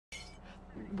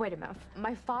Wait a minute.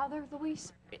 My father,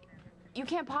 Luis? You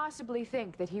can't possibly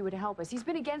think that he would help us. He's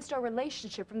been against our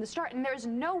relationship from the start, and there's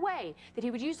no way that he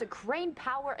would use the Crane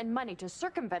power and money to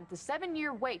circumvent the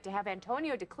 7-year wait to have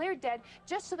Antonio declared dead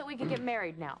just so that we could get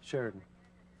married now. Sheridan,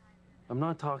 I'm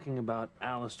not talking about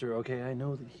Alistair, okay? I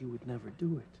know that he would never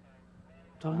do it.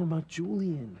 I'm talking about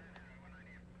Julian.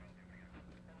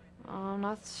 I'm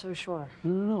not so sure.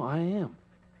 No, I am.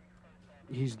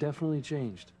 He's definitely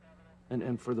changed,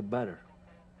 and for the better.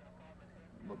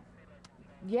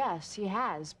 Yes, he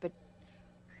has, but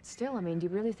still, I mean, do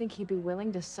you really think he'd be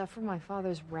willing to suffer my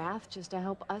father's wrath just to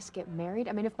help us get married?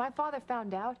 I mean, if my father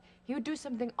found out, he would do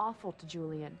something awful to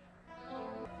Julian.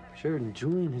 Sheridan,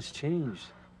 Julian has changed.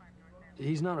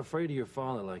 He's not afraid of your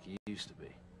father like he used to be.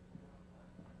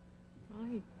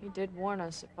 Well, he did warn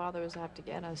us that father was out to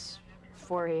get us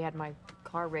before he had my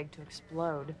car rigged to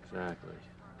explode. Exactly.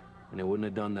 And he wouldn't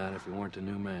have done that if he weren't a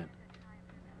new man.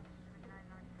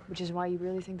 Which is why you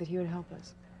really think that he would help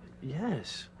us?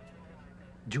 Yes.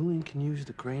 Julian can use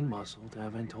the Crane muscle to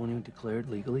have Antonio declared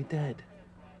legally dead.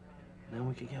 And then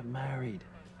we could get married.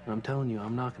 And I'm telling you,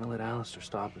 I'm not going to let Alistair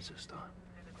stop us this time.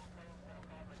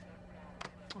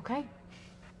 Okay.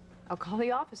 I'll call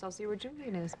the office. I'll see where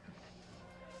Julian is.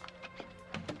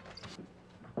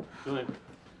 Julian,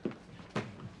 can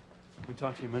we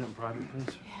talk to you a minute in private,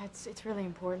 please? Yeah, it's really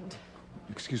important.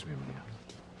 Excuse me, Maria.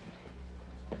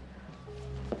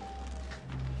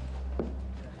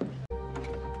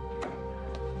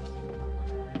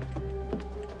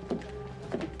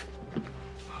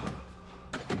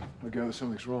 I gather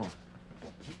something's wrong.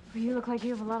 Well, you look like you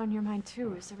have a lot on your mind,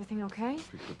 too. Is everything okay?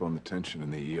 Picked up on the tension in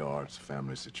the ER. It's a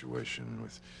family situation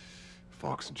with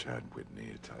Fox and Chad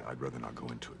Whitney. I'd rather not go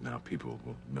into it now. People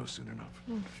will know soon enough.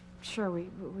 Well, sure, we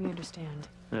understand.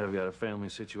 Yeah, I've got a family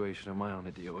situation of my own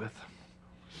to deal with.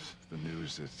 The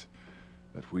news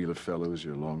that Wheeler fellow is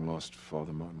your long-lost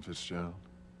father, Martin Fitzgerald?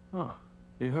 Oh,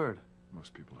 you heard?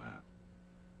 Most people have.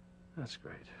 That's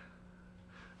great.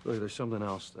 Look, there's something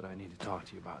else that I need to talk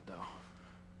to you about, though.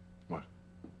 What?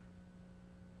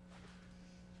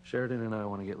 Sheridan and I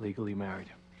want to get legally married.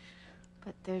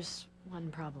 But there's one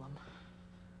problem.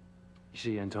 You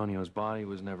see, Antonio's body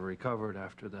was never recovered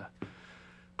after the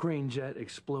Crane jet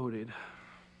exploded.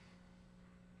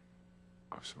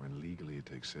 Oh, so legally it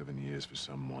takes 7 years for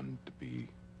someone to be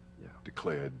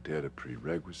declared dead, a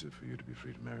prerequisite for you to be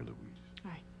free to marry Louise.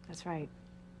 Right, that's right.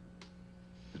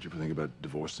 Did you ever think about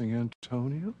divorcing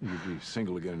Antonio? You'd be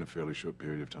single again in a fairly short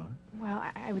period of time. Well,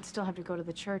 I would still have to go to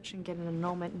the church and get an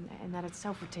annulment, and that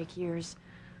itself would take years.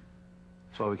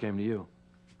 That's why we came to you.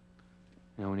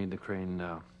 You know, we need the Crane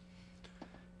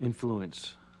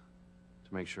influence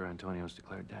to make sure Antonio's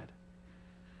declared dead.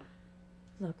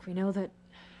 Look, we know that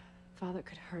Father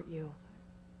could hurt you.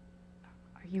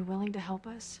 Are you willing to help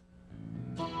us?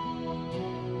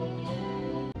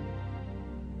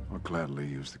 I'll gladly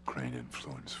use the Crane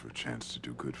influence for a chance to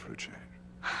do good for a change.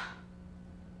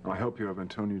 I'll help you have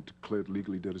Antonio declared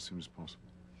legally dead as soon as possible.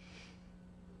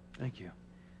 Thank you.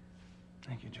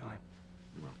 Thank you, Julian.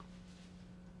 You're welcome.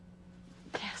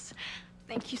 Yes.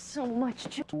 Thank you so much,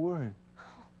 Jim. Don't worry.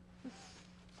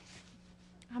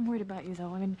 I'm worried about you,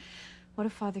 though. I mean, what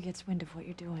if Father gets wind of what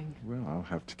you're doing? Well, I'll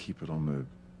have to keep it on the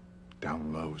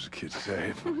down low, as the kids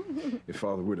say. If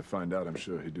Father were to find out, I'm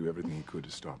sure he'd do everything he could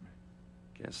to stop me.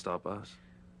 Can't stop us.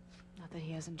 Not that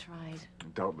he hasn't tried.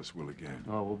 Doubtless will again.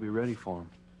 Oh, we'll be ready for him.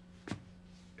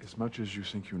 As much as you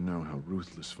think you know how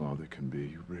ruthless Father can be,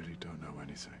 you really don't know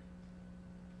anything.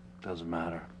 Doesn't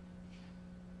matter.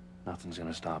 Nothing's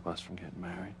gonna stop us from getting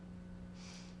married.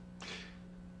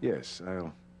 Yes,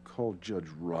 I'll call Judge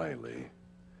Riley.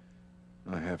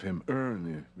 I have him earn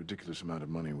the ridiculous amount of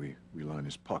money we line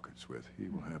his pockets with. He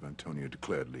will have Antonio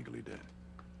declared legally dead.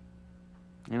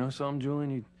 You know something, Julian?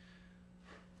 You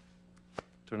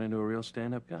turn into a real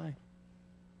stand-up guy.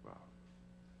 Well,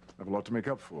 I have a lot to make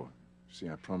up for. See,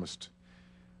 I promised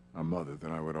our mother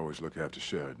that I would always look after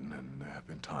Sheridan, and there have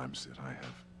been times that I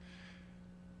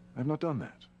have not done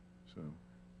that. So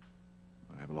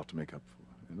I have a lot to make up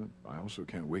for. And I also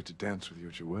can't wait to dance with you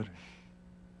at your wedding.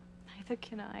 Neither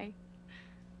can I.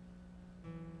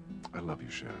 I love you,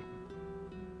 Sheridan.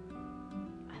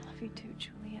 I love you too,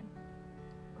 Julian.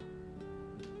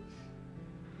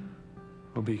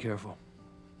 Well, be careful.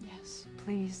 Yes,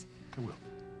 please. I will.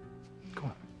 Go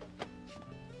on.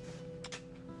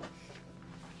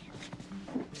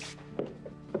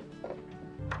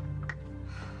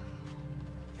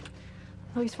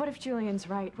 Luis, what if Julian's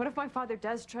right? What if my father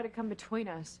does try to come between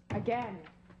us? Again?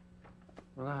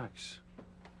 Relax.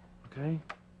 Okay?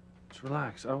 Just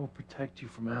relax. I will protect you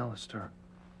from Alistair.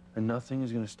 And nothing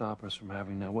is going to stop us from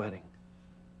having that wedding.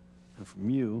 and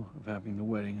from you of having the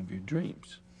wedding of your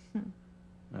dreams. And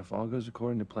if all goes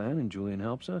according to plan and Julian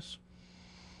helps us,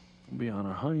 we'll be on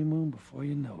our honeymoon before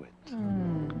you know it.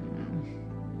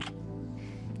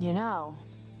 You know,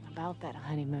 about that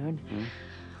honeymoon.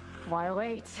 Why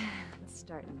wait? Let's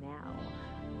start now.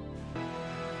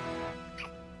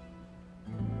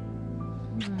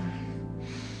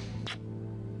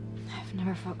 I've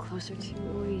never felt closer to you,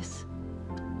 Luis.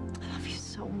 I love you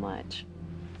so much.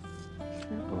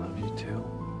 I love you too.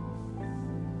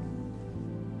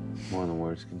 More than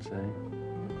words can say.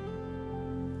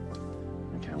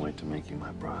 I can't wait to make you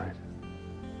my bride.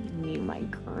 Me, my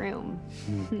groom.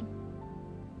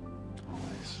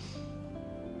 Always.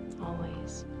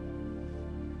 Always.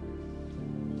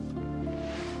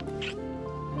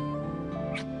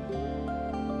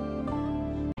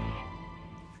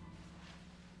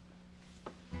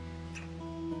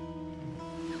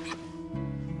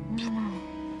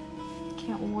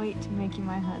 Can't wait to make you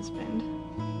my husband.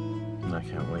 And I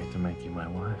can't wait to make you my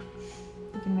wife.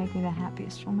 You can make me the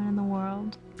happiest woman in the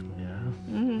world. Yeah?